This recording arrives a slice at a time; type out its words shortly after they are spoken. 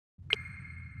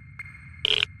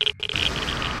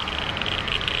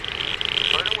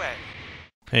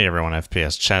Hey everyone,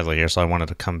 FPS Chadley here. So I wanted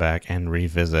to come back and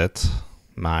revisit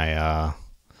my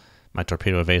my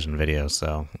Torpedo Evasion video.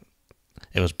 So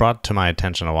it was brought to my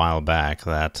attention a while back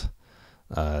that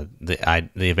the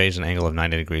evasion angle of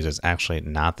 90 degrees is actually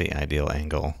not the ideal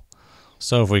angle.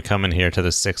 So if we come in here to the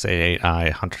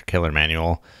 688i Hunter Killer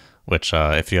Manual, which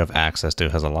if you have access to,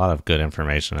 has a lot of good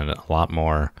information and a lot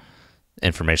more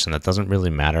information that doesn't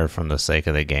really matter from the sake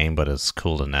of the game, but it's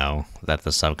cool to know that the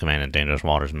Subcommand and Dangerous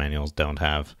Waters manuals don't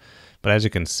have. But as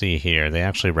you can see here, they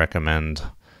actually recommend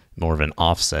more of an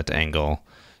offset angle.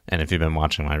 And if you've been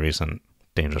watching my recent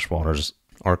Dangerous Waters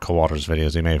or Co-Waters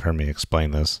videos, you may have heard me explain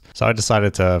this. So I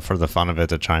decided to, for the fun of it,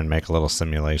 to try and make a little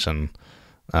simulation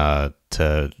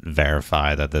to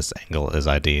verify that this angle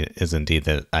is indeed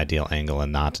the ideal angle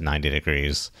and not 90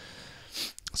 degrees.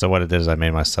 So what I did is I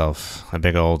made myself a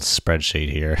big old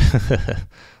spreadsheet here.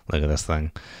 Look at this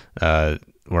thing.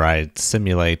 Where I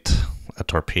simulate a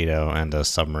torpedo and a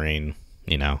submarine,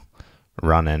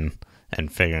 running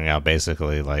and figuring out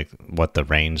basically like what the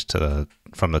range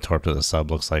from the torp to the sub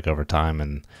looks like over time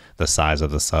and the size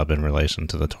of the sub in relation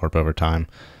to the torp over time.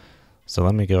 So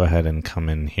let me go ahead and come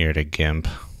in here to GIMP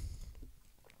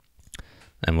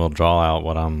and we'll draw out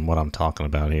what I'm talking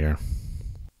about here.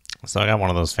 So I got one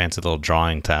of those fancy little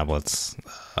drawing tablets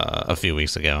a few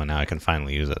weeks ago, and now I can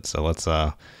finally use it. So let's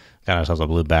got ourselves a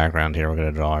blue background here. We're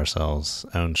going to draw ourselves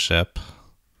own ship,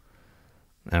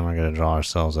 and we're going to draw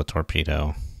ourselves a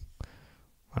torpedo.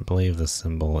 I believe the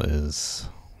symbol is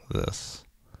this.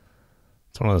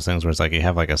 It's one of those things where it's like you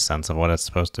have like a sense of what it's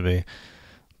supposed to be,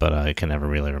 but you can never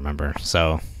really remember.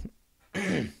 So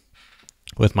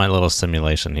with my little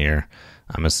simulation here,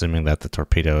 I'm assuming that the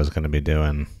torpedo is going to be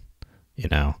doing,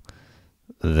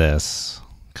 this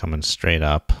coming straight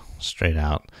out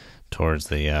towards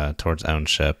the towards own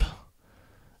ship,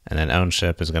 and then own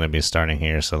ship is going to be starting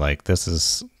here. So like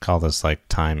call this like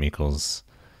time equals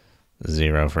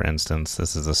 0, for instance.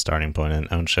 This is the starting point, and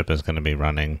own ship is going to be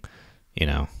running,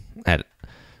 at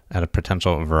a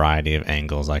potential variety of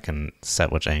angles. I can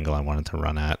set which angle I want it to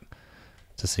run at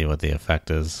to see what the effect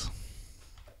is.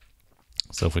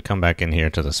 So if we come back in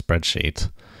here to the spreadsheet,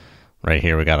 right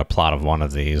here we got a plot of one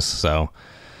of these. So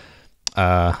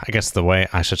I guess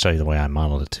I should show you the way I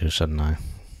modeled it too, shouldn't I?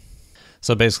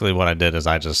 So basically what I did is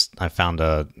I found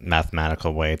a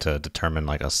mathematical way to determine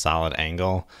like a solid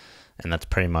angle, and that's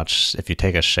pretty much if you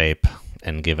take a shape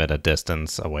and give it a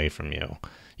distance away from you,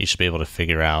 you should be able to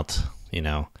figure out,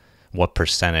 what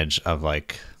percentage of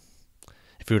like,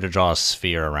 if you were to draw a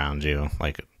sphere around you,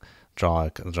 like draw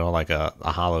like a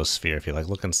hollow sphere, if you like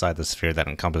look inside the sphere that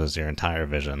encompasses your entire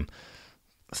vision,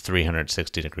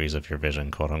 360 degrees of your vision,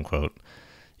 quote unquote.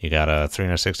 You got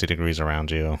 360 degrees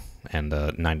around you and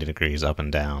 90 degrees up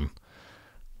and down.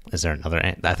 Is there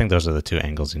another? I think those are the two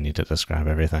angles you need to describe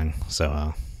everything.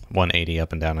 So 180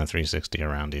 up and down and 360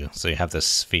 around you. So you have this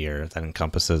sphere that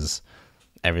encompasses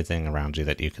everything around you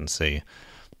that you can see.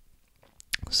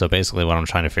 So basically what I'm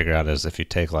trying to figure out is if you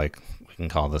take we can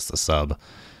call this the sub.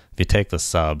 If you take the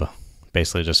sub,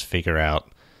 basically just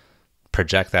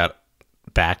project that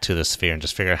back to the sphere and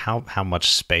just figure out how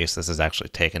much space this is actually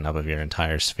taken up of your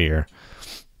entire sphere.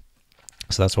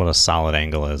 So that's what a solid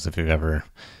angle is. If you've ever,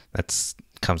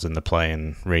 comes into play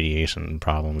in radiation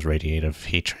problems, radiative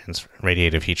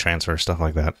heat transfer, stuff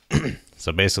like that.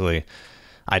 So basically,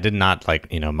 I did not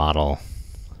model,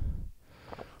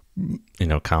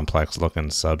 complex looking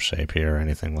sub shape here or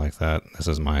anything like that. This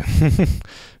is my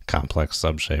complex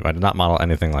sub shape. I did not model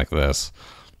anything like this.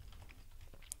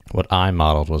 What I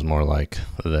modeled was more like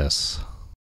this.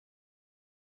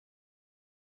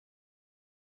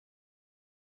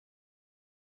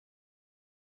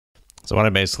 So what I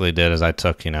basically did is I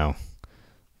took, the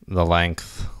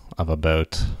length of a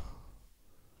boat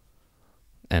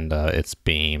and its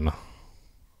beam,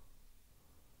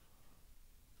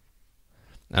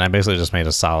 and I basically just made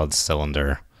a solid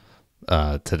cylinder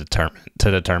to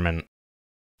determine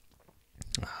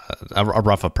a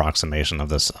rough approximation of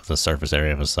the surface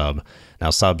area of a sub. Now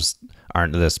subs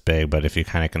aren't this big, but if you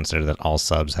kind of consider that all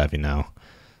subs have, they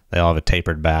all have a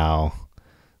tapered bow,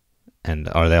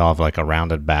 or they all have like a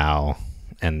rounded bow,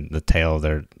 and the tail of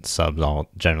their subs all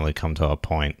generally come to a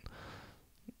point,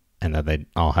 and that they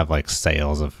all have like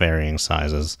sails of varying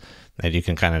sizes, that you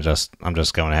can kind of I'm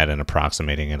just going ahead and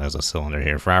approximating it as a cylinder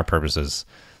here. For our purposes,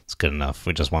 it's good enough.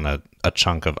 We just want a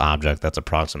chunk of object that's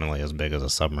approximately as big as a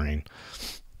submarine.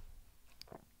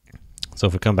 So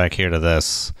if we come back here to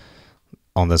this,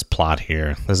 on this plot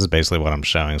here, this is basically what I'm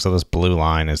showing. So this blue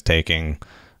line is taking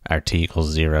our t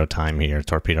equals 0 time here,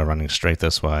 torpedo running straight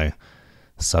this way,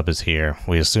 sub is here.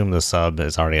 We assume the sub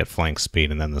is already at flank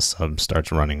speed, and then the sub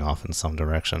starts running off in some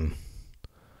direction.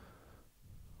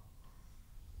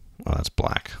 Oh, that's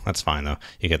black. That's fine though.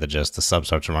 You get the gist. The sub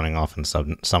starts running off in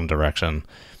some direction,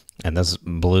 and this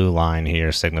blue line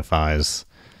here signifies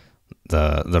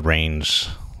the range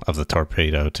of the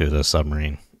torpedo to the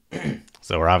submarine.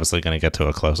 So we're obviously going to get to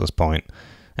a closest point,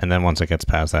 and then once it gets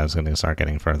past that, it's going to start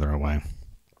getting further away.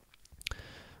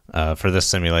 For this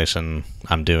simulation,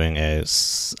 I'm doing a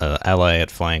LA at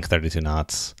flank 32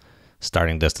 knots,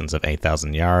 starting distance of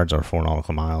 8,000 yards or 4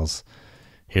 nautical miles.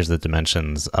 Here's the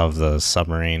dimensions of the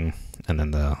submarine, and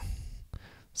then the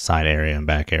side area and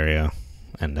back area.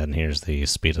 And then here's the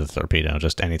speed of the torpedo,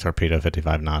 just any torpedo,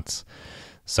 55 knots.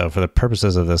 So for the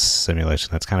purposes of this simulation,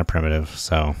 that's kind of primitive.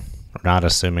 So we're not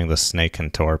assuming the snake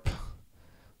can torp.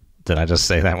 Did I just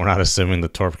say that? We're not assuming the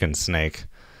torp can snake.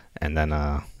 And then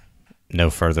no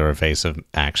further evasive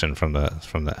action from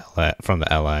the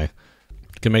LA. You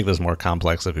can make this more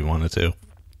complex if you wanted to,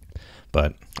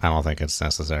 but I don't think it's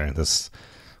necessary.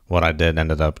 What I did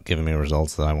ended up giving me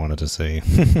results that I wanted to see.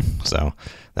 So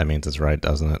that means it's right,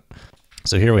 doesn't it?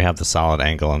 So here we have the solid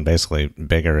angle, and basically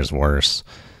bigger is worse.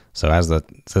 So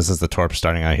this is the torp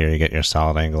starting out here, you get your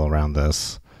solid angle around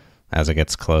this. As it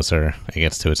gets closer, it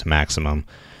gets to its maximum.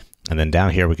 And then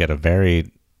down here we get a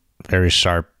very, very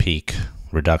sharp peak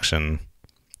reduction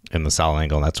in the solid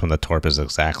angle. That's when the torp is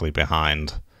exactly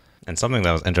behind. And something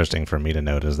that was interesting for me to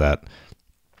note is that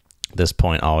this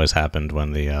point always happened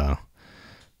when the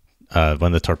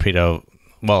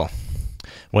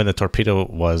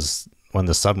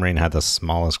submarine had the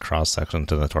smallest cross section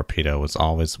to the torpedo, was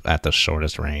always at the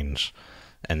shortest range.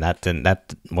 And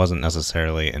that wasn't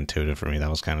necessarily intuitive for me. That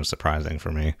was kind of surprising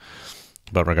for me.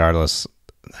 But regardless,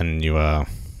 then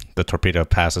the torpedo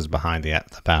passes behind the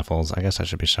baffles. I guess I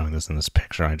should be showing this in this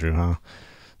picture I drew, huh?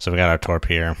 So we got our torp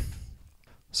here.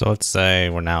 So let's say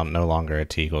we're now no longer at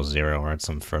t equals 0. We're at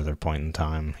some further point in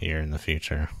time here in the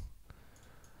future.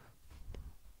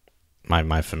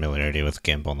 My familiarity with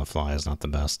GIMP on the fly is not the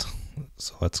best.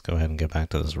 So let's go ahead and get back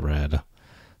to this red.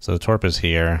 So the torp is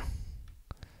here.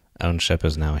 Own ship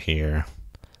is now here.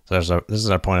 So this is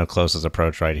our point of closest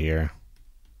approach right here.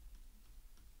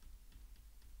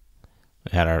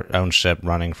 We had our own ship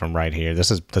running from right here.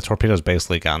 The torpedo's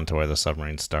basically gotten to where the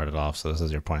submarine started off, so this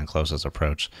is your point of closest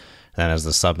approach. And then as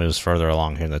the sub moves further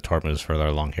along here, the torp moves further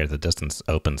along here, the distance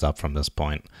opens up from this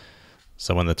point.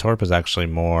 So when the torp is actually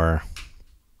more...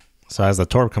 So as the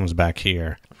torp comes back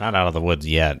here, not out of the woods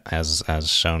yet, as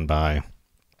shown by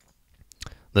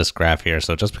this graph here.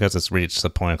 So just because it's reached the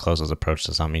point of closest approach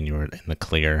does not mean you were in the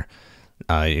clear.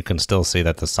 You can still see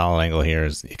that the solid angle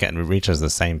here reaches the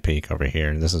same peak over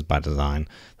here. This is by design.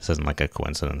 This isn't like a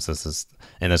coincidence. This is,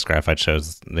 in this graph, I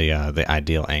chose the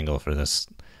ideal angle for this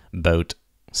boat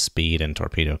speed and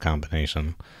torpedo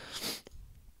combination.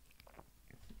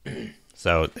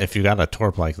 So if you got a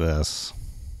torp like this,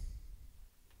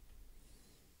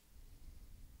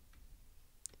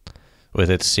 with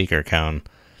its seeker cone,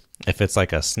 if it's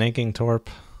like a snaking torp,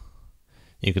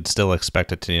 you could still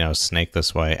expect it to, snake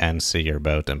this way and see your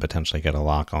boat and potentially get a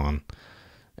lock on.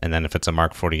 And then if it's a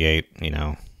Mark 48,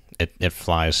 it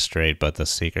flies straight, but the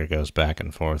seeker goes back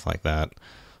and forth like that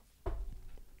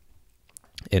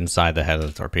inside the head of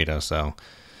the torpedo. So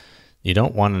you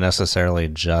don't want to necessarily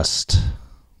just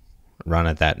run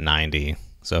at that 90.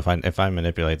 So if I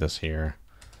manipulate this here,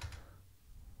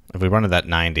 if we run at that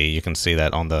 90, you can see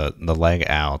that on the leg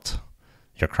out,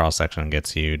 your cross section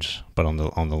gets huge, but on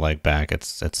the leg back,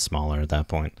 it's smaller at that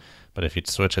point. But if you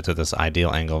switch it to this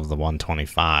ideal angle of the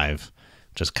 125,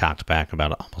 just cocked back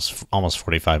about almost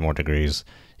 45 more degrees,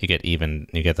 you get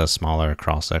the smaller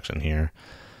cross section here,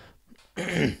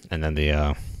 and then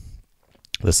the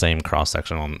same cross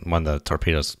section when the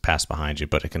torpedoes pass behind you,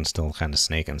 but it can still kind of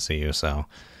snake and see you. So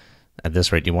at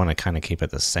this rate, you want to kind of keep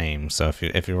it the same. So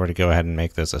if you were to go ahead and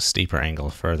make this a steeper angle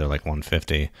further, like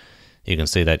 150, you can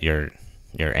see that your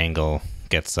angle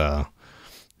gets a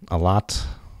lot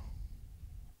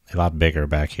bigger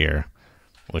back here,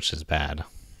 which is bad,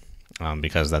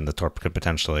 because then the torp could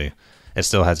potentially, it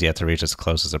still has yet to reach its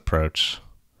closest approach.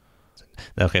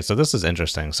 Okay, so this is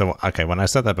interesting. So, okay, when I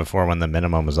said that before, when the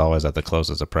minimum is always at the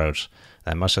closest approach,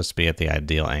 that must just be at the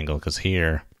ideal angle, because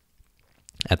here,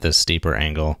 at this steeper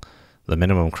angle, the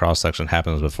minimum cross-section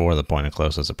happens before the point of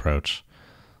closest approach.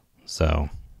 So,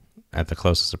 at the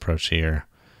closest approach here,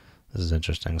 this is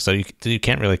interesting. So you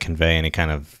can't really convey any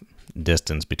kind of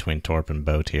distance between torp and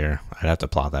boat here. I'd have to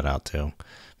plot that out too.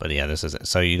 But yeah, this is it.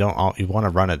 So you want to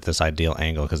run at this ideal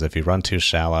angle, because if you run too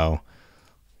shallow,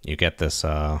 you get this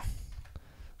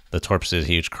the torp sees a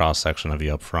huge cross section of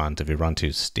you up front. If you run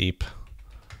too steep,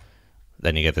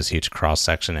 then you get this huge cross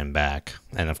section in back.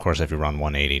 And of course, if you run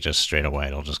 180 just straight away,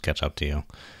 it'll just catch up to you.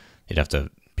 You'd have to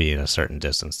be at a certain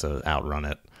distance to outrun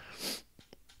it.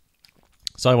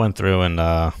 So I went through and,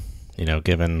 you know,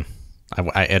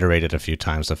 I iterated a few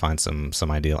times to find some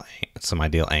ideal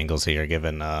angles here.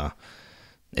 Given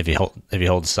if you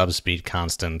hold subspeed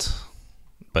constant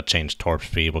but change torp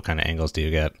speed, what kind of angles do you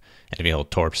get? And if you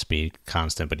hold torp speed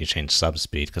constant but you change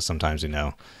subspeed, because sometimes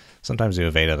you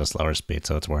evade at a slower speed,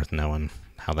 so it's worth knowing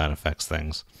how that affects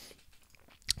things.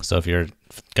 So if you're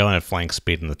going at flank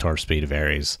speed and the torp speed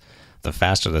varies, the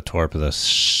faster the torp, the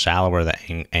shallower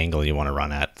the angle you want to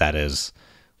run at. That is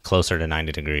closer to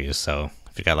 90 degrees. So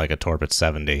if you got like a torp at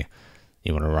 70,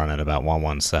 you want to run at about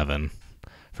 117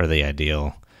 for the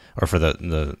ideal, or for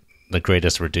the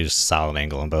greatest reduced solid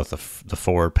angle in both the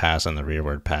forward pass and the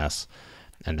rearward pass.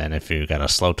 And then if you got a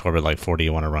slow torp at like 40,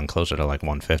 you want to run closer to like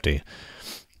 150.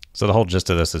 So the whole gist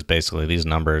of this is basically these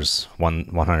numbers,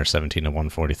 117 to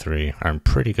 143, are in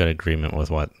pretty good agreement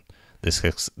with what the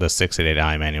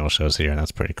 688i manual shows here, and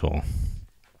that's pretty cool.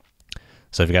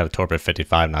 So if you got a torp at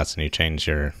 55 knots and you change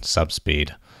your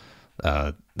subspeed,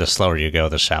 the slower you go,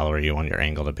 the shallower you want your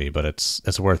angle to be. But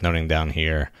it's worth noting down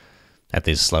here at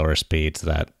these slower speeds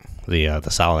that the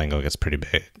solid angle gets pretty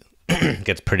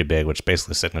big, which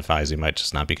basically signifies you might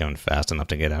just not be going fast enough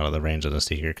to get out of the range of the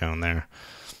seeker cone there.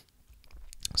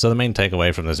 So the main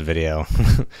takeaway from this video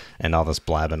and all this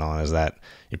blabbing on is that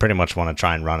you pretty much want to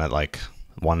try and run at like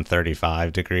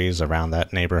 135 degrees, around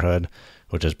that neighborhood,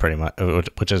 which is pretty much,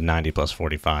 which is 90 plus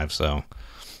 45. So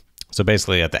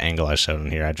basically at the angle I showed in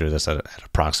here, I drew this at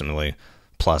approximately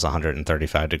plus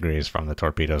 135 degrees from the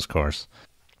torpedo's course.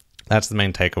 That's the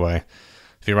main takeaway.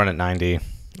 If you run at 90,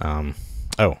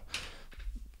 oh,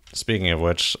 speaking of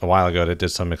which, a while ago they did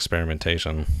some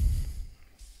experimentation.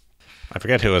 I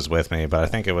forget who was with me, but I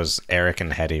think it was Eric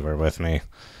and Hetty were with me.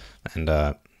 And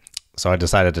so I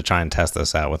decided to try and test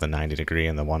this out with the 90 degree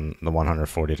and the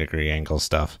 140 degree angle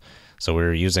stuff. So we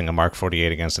were using a Mark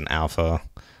 48 against an Alpha.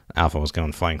 Alpha was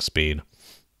going flank speed.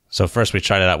 So first we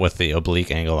tried it out with the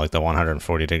oblique angle, like the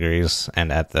 140 degrees,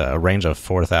 and at a range of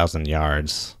 4,000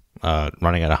 yards,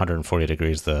 running at 140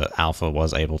 degrees, the Alpha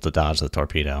was able to dodge the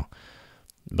torpedo.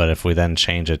 But if we then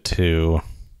change it to,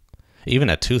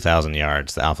 even at 2,000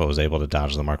 yards, the Alpha was able to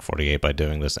dodge the Mark 48 by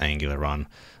doing this angular run.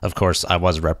 Of course, I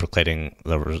was replicating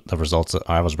the results.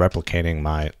 I was replicating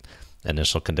my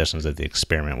initial conditions of the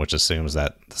experiment, which assumes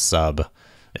that the sub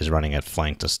is running at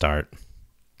flank to start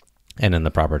and in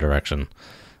the proper direction.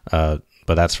 But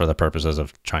that's for the purposes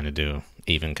of trying to do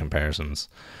even comparisons.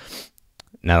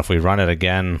 Now, if we run it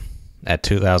again at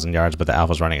 2,000 yards, but the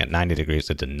Alpha's running at 90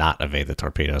 degrees, it did not evade the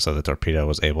torpedo. So the torpedo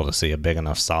was able to see a big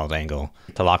enough solid angle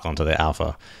to lock onto the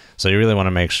Alpha. So you really want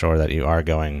to make sure that you are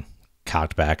going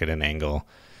cocked back at an angle.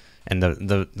 And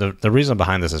the reason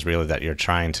behind this is really that you're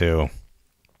trying to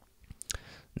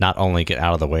not only get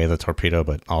out of the way of the torpedo,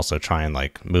 but also try and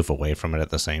like move away from it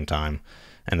at the same time.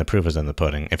 And the proof is in the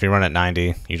pudding. If you run at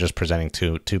 90, you're just presenting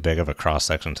too big of a cross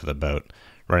section to the boat.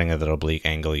 Running at the oblique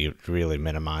angle, you really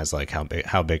minimize like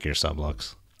how big your sub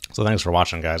looks. So thanks for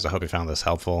watching, guys. I hope you found this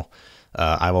helpful.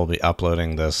 I will be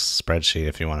uploading this spreadsheet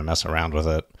if you want to mess around with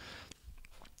it.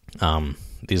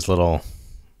 These little,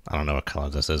 I don't know what color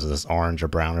this is orange or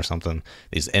brown or something?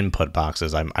 These input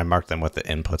boxes, I marked them with the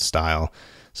input style.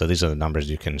 So these are the numbers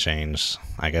you can change.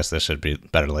 I guess this should be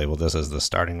better labeled. This is the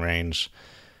starting range,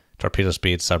 torpedo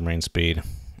speed, submarine speed,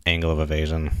 angle of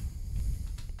evasion.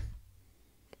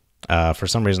 For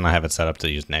some reason, I have it set up to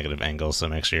use negative angles, so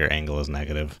make sure your angle is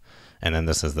negative. And then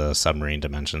this is the submarine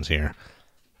dimensions here.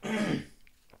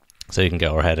 So you can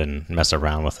go ahead and mess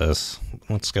around with this.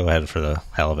 Let's go ahead for the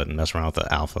hell of it and mess around with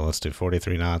the Alpha. Let's do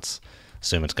 43 knots.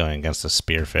 Assume it's going against a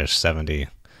Spearfish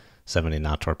 70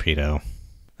 knot torpedo.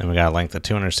 Then we got a length of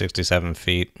 267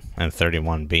 feet and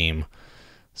 31 beam.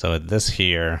 So at this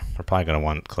here, we're probably going to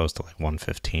want close to like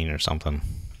 115 or something.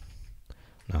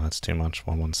 No, that's too much.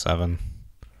 117.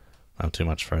 Not too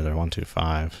much further.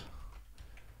 125.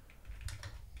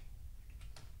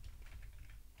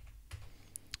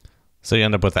 So you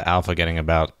end up with the Alpha getting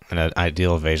about an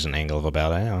ideal evasion angle of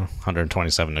about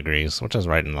 127 degrees, which is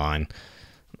right in line.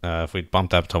 If we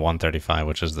bumped up to 135,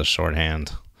 which is the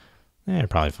shorthand, you're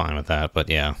probably fine with that. But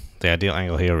yeah, the ideal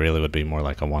angle here really would be more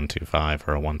like a 125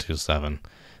 or a 127.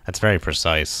 That's very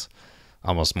precise,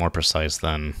 almost more precise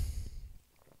than,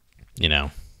 you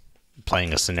know,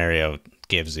 playing a scenario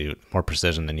gives you more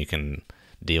precision than you can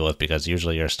deal with, because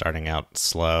usually you're starting out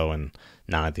slow and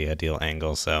not at the ideal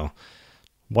angle. So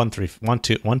 120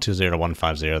 to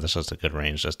 150, that's just a good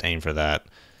range. Just aim for that.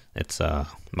 It's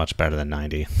much better than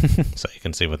 90. So you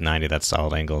can see with 90, that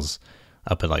solid angle's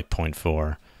up at like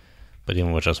 0.4. But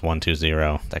even with just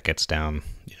 120, that gets down,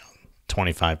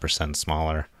 25%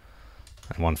 smaller.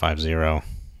 And 150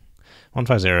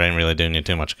 ain't really doing you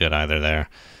too much good either there.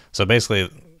 So basically,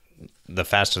 the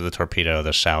faster the torpedo,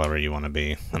 the shallower you want to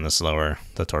be, and the slower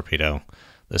the torpedo,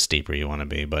 the steeper you want to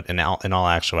be. But in all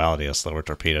actuality, a slower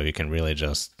torpedo, you can really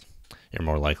just, you're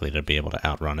more likely to be able to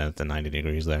outrun it at the 90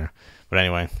 degrees there. But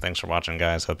anyway, thanks for watching,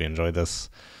 guys. Hope you enjoyed this.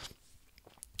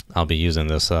 I'll be using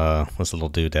this this little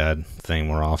doodad thing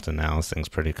more often now. This thing's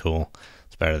pretty cool.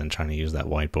 It's better than trying to use that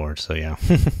whiteboard. So yeah,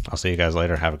 I'll see you guys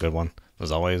later. Have a good one.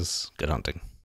 As always, good hunting.